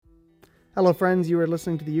Hello, friends. You are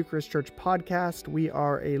listening to the Eucharist Church podcast. We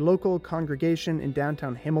are a local congregation in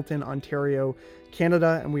downtown Hamilton, Ontario,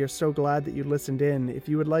 Canada, and we are so glad that you listened in. If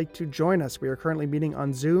you would like to join us, we are currently meeting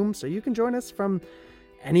on Zoom, so you can join us from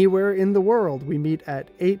anywhere in the world. We meet at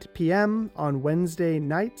 8 p.m. on Wednesday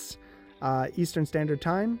nights, Eastern Standard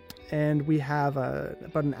Time, and we have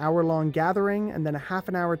about an hour-long gathering and then a half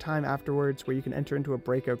an hour time afterwards where you can enter into a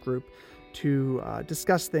breakout group to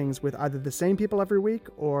discuss things with either the same people every week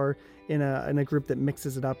or in a group that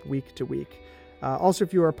mixes it up week to week. Also,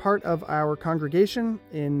 if you are a part of our congregation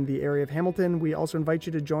in the area of Hamilton, we also invite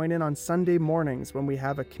you to join in on Sunday mornings when we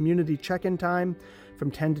have a community check-in time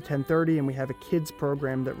from 10 to 10:30, and we have a kids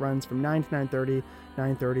program that runs from 9 to 9:30,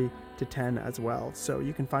 9:30 to 10 as well. So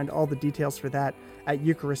you can find all the details for that at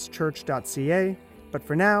eucharistchurch.ca. But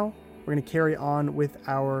for now, we're going to carry on with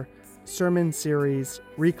our sermon series,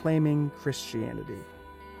 Reclaiming Christianity.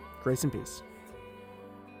 Grace and peace.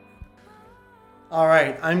 All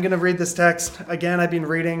right, I'm going to read this text. Again, I've been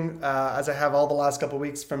reading, as I have all the last couple of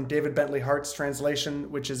weeks, from David Bentley Hart's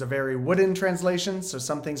translation, which is a very wooden translation, so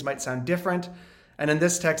some things might sound different. And in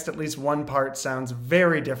this text, at least one part sounds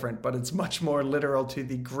very different, but it's much more literal to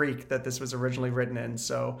the Greek that this was originally written in.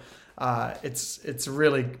 So it's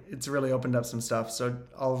really opened up some stuff. So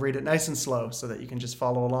I'll read it nice and slow so that you can just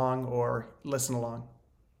follow along or listen along.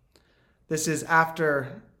 This is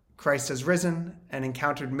after Christ has risen and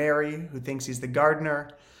encountered Mary, who thinks he's the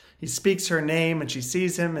gardener. He speaks her name and she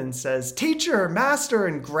sees him and says, "Teacher, Master,"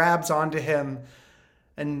 and grabs onto him.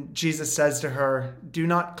 And Jesus says to her, "Do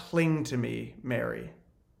not cling to me, Mary,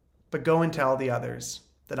 but go and tell the others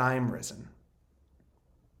that I am risen."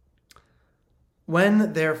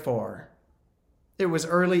 When, therefore, it was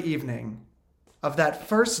early evening of that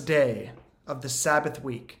first day of the Sabbath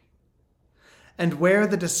week, and where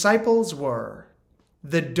the disciples were,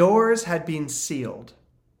 the doors had been sealed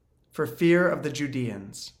for fear of the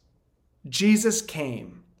Judeans. Jesus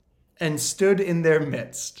came and stood in their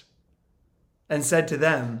midst and said to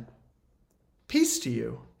them, "Peace to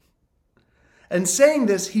you." And saying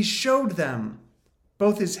this, he showed them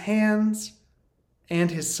both his hands and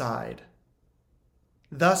his side.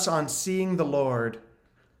 Thus, on seeing the Lord,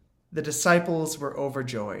 the disciples were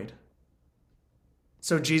overjoyed.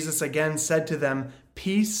 So Jesus again said to them,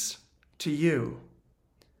 "Peace to you.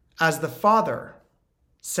 As the Father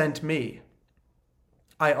sent me,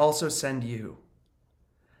 I also send you."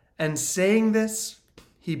 And saying this,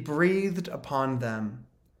 he breathed upon them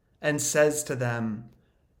and says to them,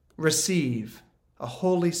 "Receive a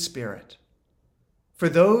Holy Spirit. For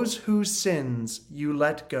those whose sins you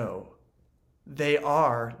let go, they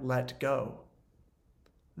are let go.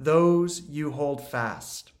 Those you hold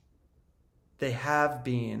fast, they have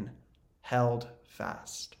been held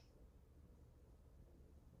fast."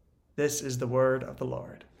 This is the word of the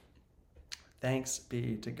Lord. Thanks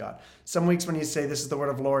be to God. Some weeks when you say this is the word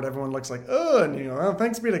of the Lord, everyone looks like, oh, and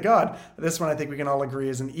thanks be to God. This one I think we can all agree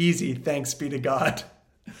is an easy thanks be to God.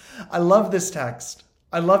 I love this text.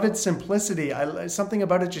 I love its simplicity. Something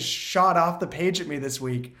about it just shot off the page at me this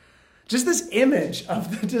week. Just this image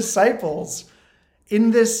of the disciples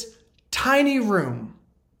in this tiny room.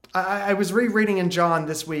 I was rereading in John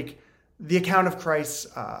this week the account of Christ's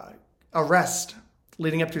arrest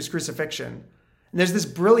leading up to his crucifixion. And there's this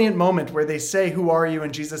brilliant moment where they say, "Who are you?"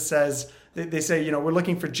 And Jesus says, they say, "We're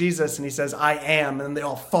looking for Jesus." And he says, "I am." And they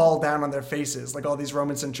all fall down on their faces, like all these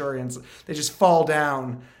Roman centurions. They just fall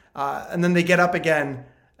down. And then they get up again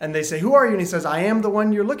and they say, "Who are you?" And he says, "I am the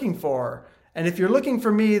one you're looking for. And if you're looking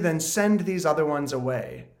for me, then send these other ones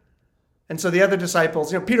away." And so the other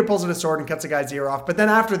disciples, Peter pulls out a sword and cuts a guy's ear off. But then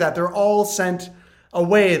after that, they're all sent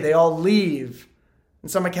away. They all leave. In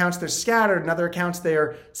some accounts, they're scattered. In other accounts, they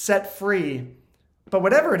are set free. But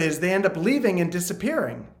whatever it is, they end up leaving and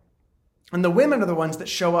disappearing. And the women are the ones that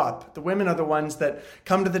show up. The women are the ones that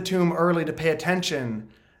come to the tomb early to pay attention.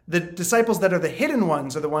 The disciples that are the hidden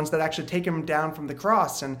ones are the ones that actually take him down from the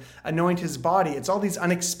cross and anoint his body. It's all these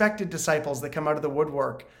unexpected disciples that come out of the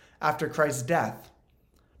woodwork after Christ's death.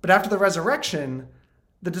 But after the resurrection,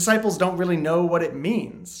 the disciples don't really know what it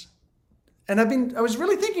means. And I was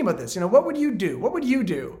really thinking about this. What would you do? What would you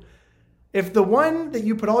do if the one that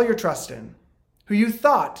you put all your trust in, who you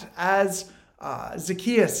thought, as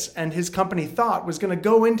Zacchaeus and his company thought, was going to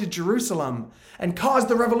go into Jerusalem and cause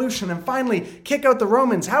the revolution and finally kick out the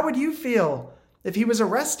Romans, how would you feel if he was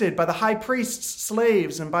arrested by the high priest's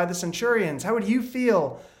slaves and by the centurions? How would you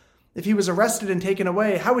feel if he was arrested and taken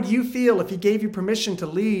away? How would you feel if he gave you permission to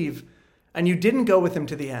leave and you didn't go with him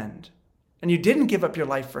to the end and you didn't give up your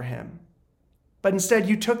life for him? But instead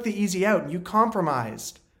you took the easy out and you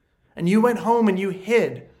compromised and you went home and you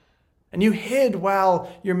hid And you hid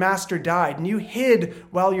while your master died. And you hid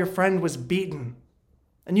while your friend was beaten.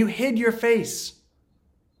 And you hid your face.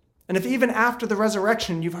 And if even after the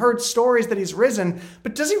resurrection, you've heard stories that he's risen,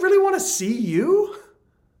 but does he really want to see you?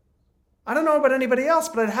 I don't know about anybody else,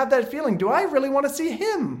 but I'd have that feeling. Do I really want to see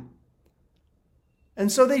him? And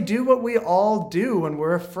so they do what we all do when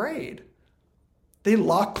we're afraid. They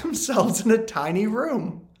lock themselves in a tiny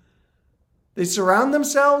room. They surround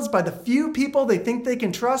themselves by the few people they think they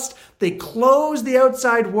can trust. They close the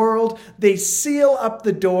outside world. They seal up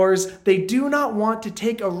the doors. They do not want to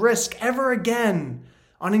take a risk ever again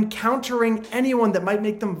on encountering anyone that might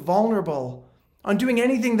make them vulnerable, on doing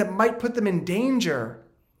anything that might put them in danger.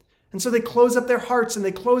 And so they close up their hearts and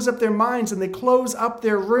they close up their minds and they close up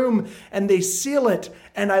their room and they seal it.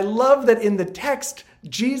 And I love that in the text,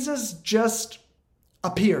 Jesus just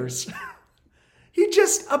appears. He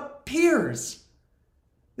just appears.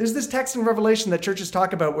 There's this text in Revelation that churches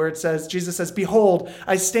talk about where it says, Jesus says, "Behold,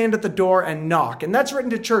 I stand at the door and knock." And that's written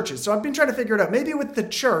to churches. So I've been trying to figure it out. Maybe with the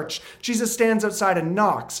church, Jesus stands outside and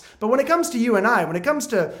knocks. But when it comes to you and I, when it comes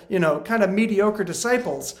to, kind of mediocre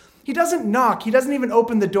disciples, he doesn't knock. He doesn't even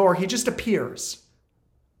open the door. He just appears.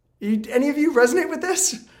 Any of you resonate with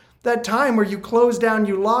this? That time where you close down,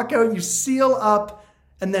 you lock out, you seal up,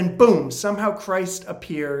 and then boom, somehow Christ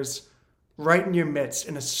appears right in your midst.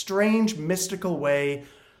 In a strange, mystical way,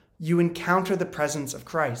 you encounter the presence of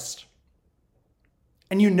Christ.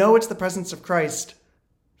 And you know it's the presence of Christ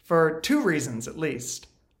for two reasons, at least.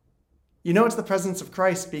 You know it's the presence of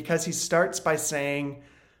Christ because he starts by saying,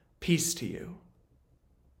 "Peace to you."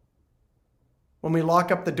 When we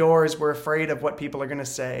lock up the doors, we're afraid of what people are going to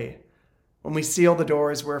say. When we seal the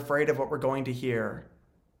doors, we're afraid of what we're going to hear.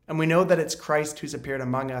 And we know that it's Christ who's appeared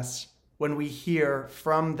among us when we hear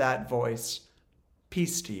from that voice,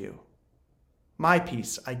 "Peace to you. My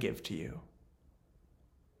peace I give to you."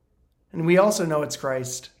 And we also know it's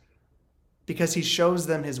Christ because he shows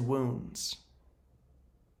them his wounds.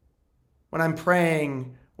 When I'm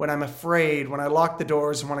praying, when I'm afraid, when I lock the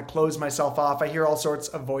doors and want to close myself off, I hear all sorts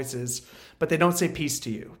of voices, but they don't say peace to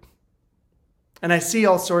you. And I see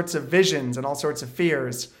all sorts of visions and all sorts of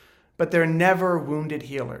fears, but they're never wounded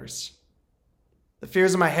healers. The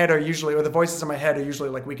fears in my head are usually, or the voices in my head are usually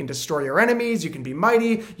like, we can destroy your enemies, you can be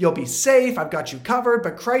mighty, you'll be safe, I've got you covered.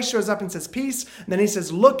 But Christ shows up and says peace, and then he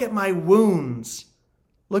says, look at my wounds,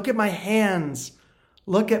 look at my hands,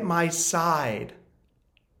 look at my side.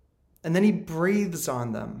 And then he breathes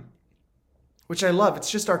on them, which I love.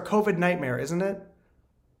 It's just our COVID nightmare, isn't it?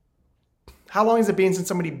 How long has it been since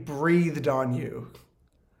somebody breathed on you?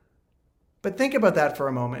 But think about that for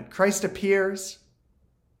a moment. Christ appears.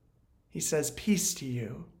 He says, peace to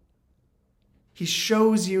you. He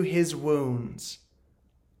shows you his wounds.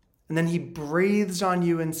 And then he breathes on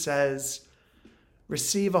you and says,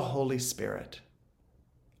 receive a Holy Spirit,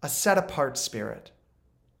 a set-apart spirit,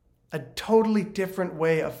 a totally different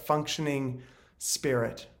way of functioning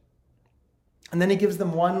spirit. And then he gives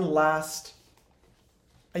them one last,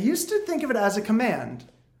 I used to think of it as a command,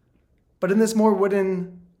 but in this more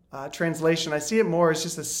wooden translation, I see it more as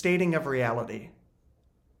just a stating of reality.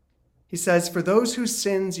 He says, for those whose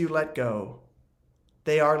sins you let go,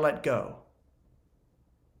 they are let go.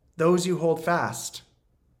 Those you hold fast,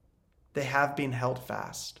 they have been held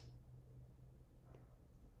fast.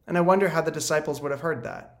 And I wonder how the disciples would have heard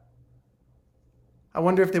that. I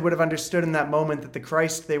wonder if they would have understood in that moment that the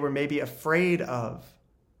Christ they were maybe afraid of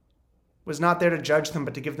was not there to judge them,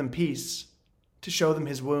 but to give them peace, to show them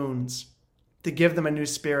his wounds, to give them a new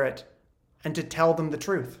spirit, and to tell them the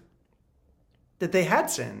truth, that they had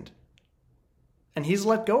sinned, and he's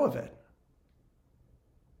let go of it.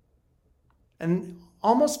 And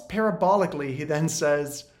almost parabolically, he then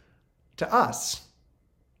says to us,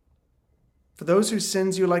 for those whose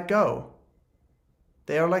sins you let go,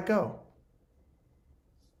 they are let go.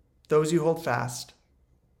 Those you hold fast,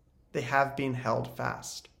 they have been held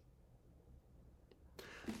fast.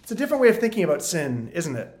 It's a different way of thinking about sin,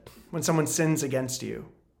 isn't it? When someone sins against you.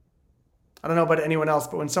 I don't know about anyone else,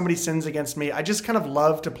 but when somebody sins against me, I just kind of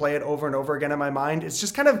love to play it over and over again in my mind.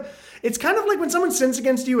 It's kind of like when someone sins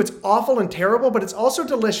against you, it's awful and terrible, but it's also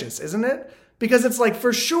delicious, isn't it? Because it's like,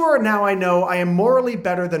 for sure, now I know I am morally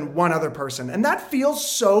better than one other person. And that feels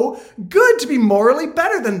so good to be morally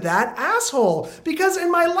better than that asshole. Because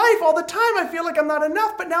in my life, all the time, I feel like I'm not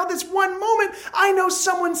enough. But now this one moment, I know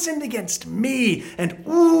someone sinned against me. And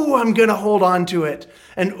ooh, I'm going to hold on to it.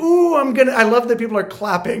 And ooh, I love that people are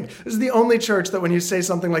clapping. This is the only church that when you say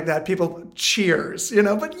something like that, people cheers,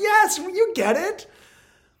 But yes, you get it.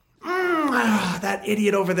 That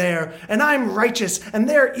idiot over there, and I'm righteous, and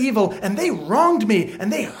they're evil, and they wronged me,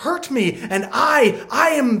 and they hurt me, and I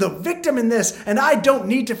am the victim in this, and I don't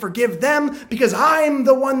need to forgive them because I'm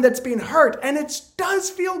the one that's been hurt. And it does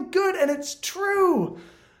feel good, and it's true.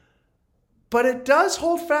 But it does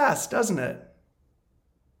hold fast, doesn't it?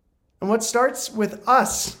 And what starts with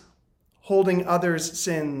us holding others'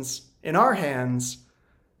 sins in our hands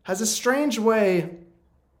has a strange way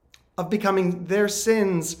of becoming their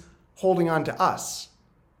sins holding on to us.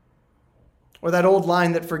 Or that old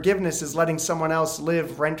line that forgiveness is letting someone else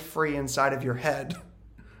live rent-free inside of your head.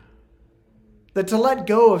 That to let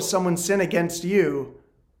go of someone's sin against you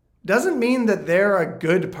doesn't mean that they're a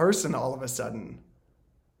good person all of a sudden.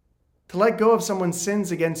 To let go of someone's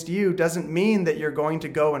sins against you doesn't mean that you're going to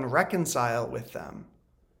go and reconcile with them.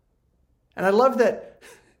 And I love that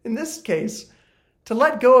in this case, to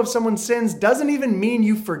let go of someone's sins doesn't even mean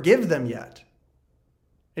you forgive them yet.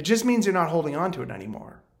 It just means you're not holding on to it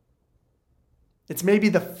anymore. It's maybe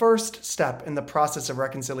the first step in the process of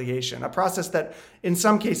reconciliation, a process that in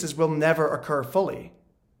some cases will never occur fully.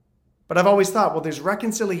 But I've always thought, well, there's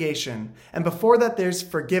reconciliation, and before that there's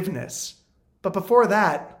forgiveness. But before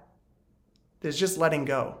that, there's just letting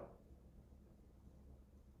go.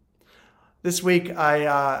 This week,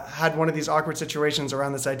 I had one of these awkward situations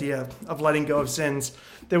around this idea of letting go of sins.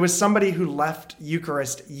 There was somebody who left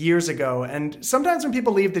Eucharist years ago, and sometimes when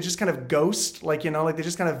people leave, they just kind of ghost, like they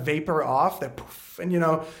just kind of vapor off. They're poof, and you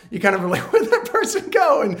kind of are like, where'd that person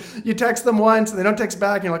go? And you text them once, and they don't text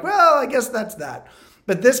back, and you're like, well, I guess that's that.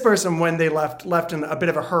 But this person, when they left in a bit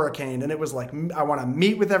of a hurricane, and it was like, I want to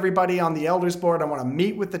meet with everybody on the elders board. I want to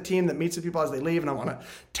meet with the team that meets with people as they leave, and I want to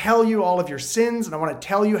tell you all of your sins, and I want to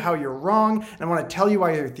tell you how you're wrong, and I want to tell you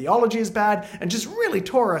why your theology is bad, and just really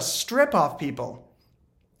tore a strip off people.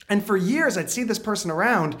 And for years, I'd see this person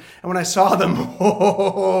around, and when I saw them,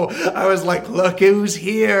 I was like, look who's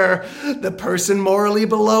here, the person morally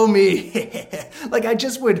below me. Like I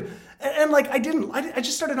just would... And I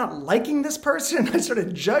just started not liking this person. I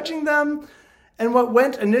started judging them. And what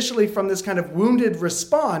went initially from this kind of wounded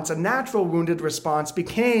response, a natural wounded response,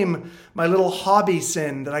 became my little hobby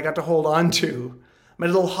sin that I got to hold on to, my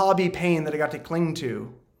little hobby pain that I got to cling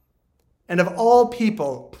to. And of all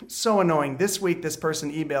people, so annoying, this week this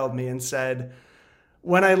person emailed me and said,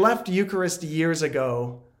 when I left Eucharist years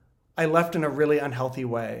ago, I left in a really unhealthy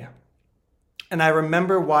way. And I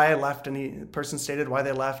remember why I left, and the person stated why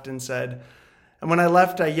they left and said, and when I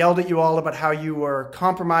left, I yelled at you all about how you were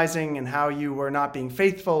compromising and how you were not being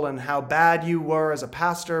faithful and how bad you were as a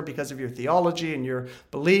pastor because of your theology and your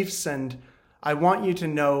beliefs. And I want you to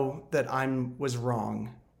know that I was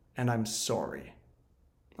wrong and I'm sorry.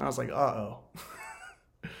 And I was like, uh-oh.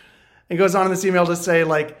 It goes on in this email to say,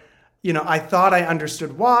 I thought I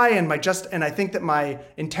understood why, and I think that my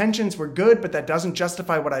intentions were good, but that doesn't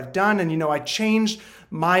justify what I've done. And, I changed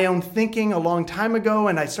my own thinking a long time ago,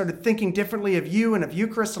 and I started thinking differently of you and of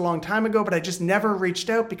Eucharist a long time ago, but I just never reached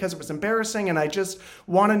out because it was embarrassing. And I just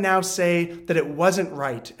want to now say that it wasn't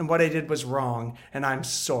right and what I did was wrong, and I'm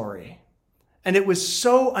sorry. And it was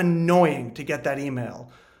so annoying to get that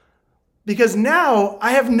email. Because now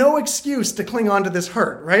I have no excuse to cling on to this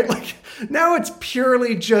hurt, right? Now it's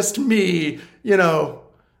purely just me,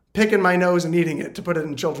 picking my nose and eating it, to put it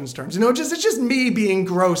in children's terms. It's just me being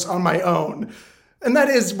gross on my own. And that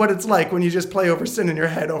is what it's like when you just play over sin in your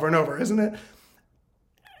head over and over, isn't it?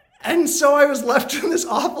 And so I was left in this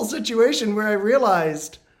awful situation where I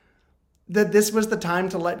realized that this was the time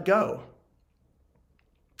to let go.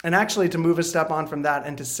 And actually to move a step on from that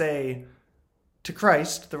and to say, to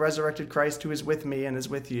Christ, the resurrected Christ who is with me and is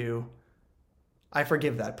with you, I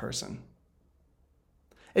forgive that person.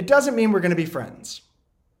 It doesn't mean we're going to be friends.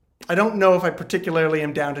 I don't know if I particularly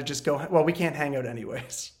am down to just go, well, we can't hang out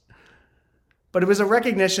anyways. But it was a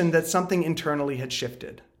recognition that something internally had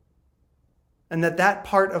shifted. And that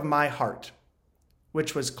part of my heart,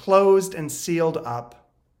 which was closed and sealed up,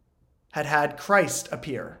 had Christ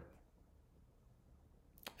appear.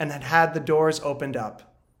 And had the doors opened up.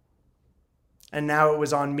 And now it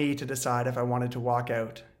was on me to decide if I wanted to walk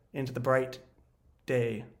out into the bright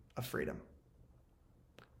day of freedom.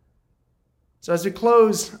 So as we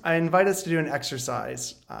close, I invite us to do an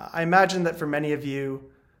exercise. I imagine that for many of you,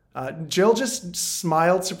 Jill just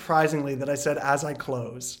smiled surprisingly that I said, as I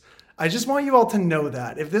close. I just want you all to know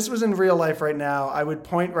that. If this was in real life right now, I would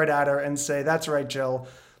point right at her and say, that's right, Jill,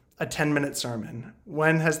 a 10-minute sermon.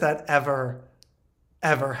 When has that ever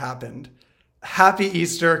happened? Happy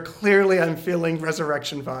Easter. Clearly, I'm feeling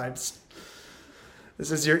resurrection vibes.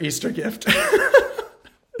 This is your Easter gift.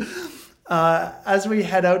 As we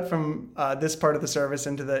head out from this part of the service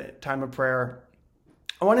into the time of prayer,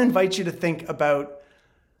 I want to invite you to think about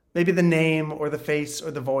maybe the name or the face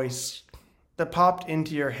or the voice that popped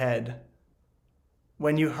into your head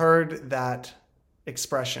when you heard that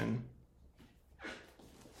expression.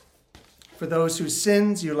 For those whose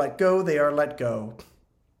sins you let go, they are let go.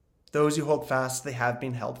 Those you hold fast, they have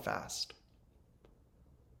been held fast.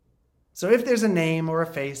 So if there's a name or a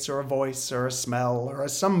face or a voice or a smell or a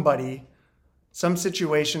somebody, some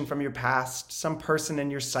situation from your past, some person in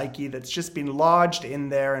your psyche that's just been lodged in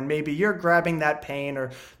there, and maybe you're grabbing that pain,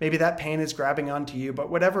 or maybe that pain is grabbing onto you, but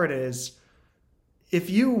whatever it is, if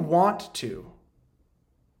you want to,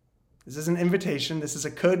 this is an invitation, this is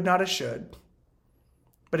a could, not a should,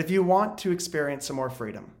 but if you want to experience some more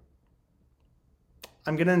freedom,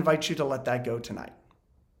 I'm going to invite you to let that go tonight.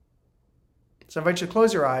 So I invite you to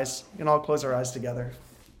close your eyes. We can all close our eyes together.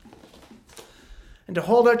 And to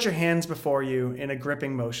hold out your hands before you in a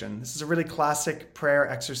gripping motion. This is a really classic prayer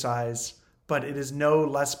exercise, but it is no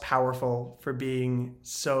less powerful for being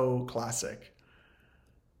so classic.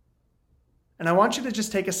 And I want you to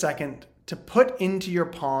just take a second to put into your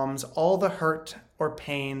palms all the hurt or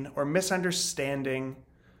pain or misunderstanding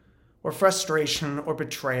or frustration or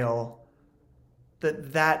betrayal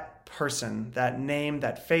that person, that name,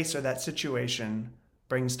 that face, or that situation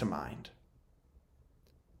brings to mind.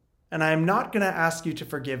 And I am not going to ask you to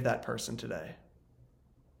forgive that person today.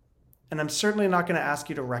 And I'm certainly not going to ask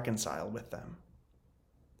you to reconcile with them.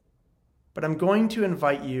 But I'm going to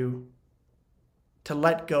invite you to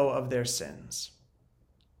let go of their sins.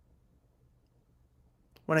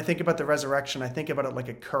 When I think about the resurrection, I think about it like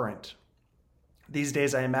a current. These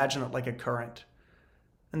days, I imagine it like a current.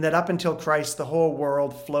 And that up until Christ, the whole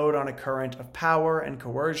world flowed on a current of power and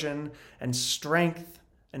coercion and strength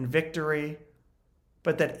and victory.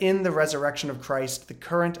 But that in the resurrection of Christ, the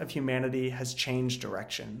current of humanity has changed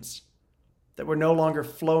directions. That we're no longer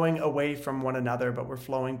flowing away from one another, but we're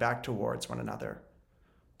flowing back towards one another.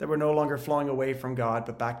 That we're no longer flowing away from God,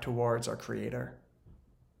 but back towards our Creator.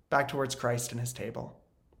 Back towards Christ and his table.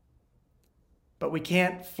 But we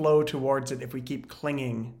can't flow towards it if we keep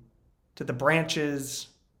clinging to the branches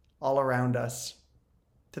all around us,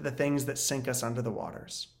 to the things that sink us under the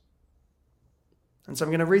waters. And so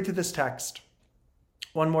I'm going to read through this text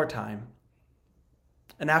one more time.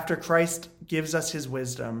 And after Christ gives us his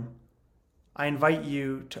wisdom, I invite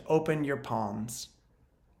you to open your palms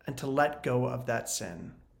and to let go of that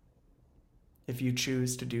sin, if you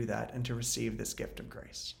choose to do that and to receive this gift of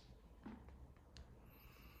grace.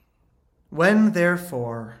 When,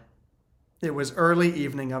 therefore, it was early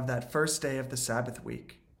evening of that first day of the Sabbath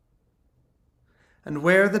week, and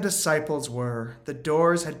where the disciples were, the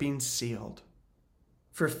doors had been sealed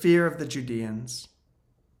for fear of the Judeans.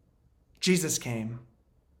 Jesus came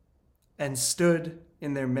and stood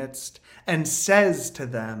in their midst and says to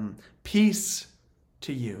them, "Peace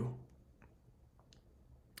to you."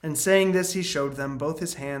 And saying this, he showed them both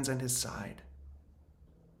his hands and his side.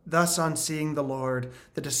 Thus, on seeing the Lord,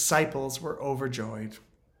 the disciples were overjoyed.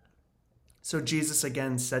 So Jesus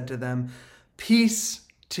again said to them, "Peace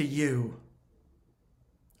to you.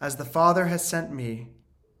 As the Father has sent me,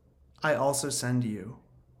 I also send you."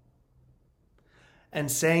 And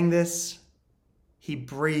saying this, he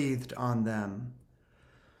breathed on them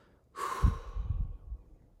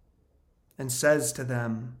and says to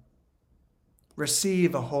them,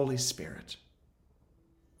 "Receive a Holy Spirit.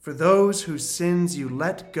 For those whose sins you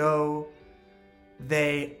let go,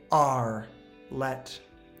 they are let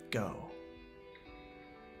go.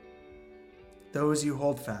 Those you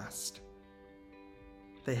hold fast,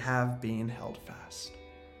 they have been held fast."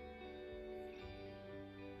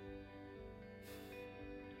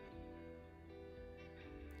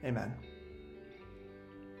 Amen.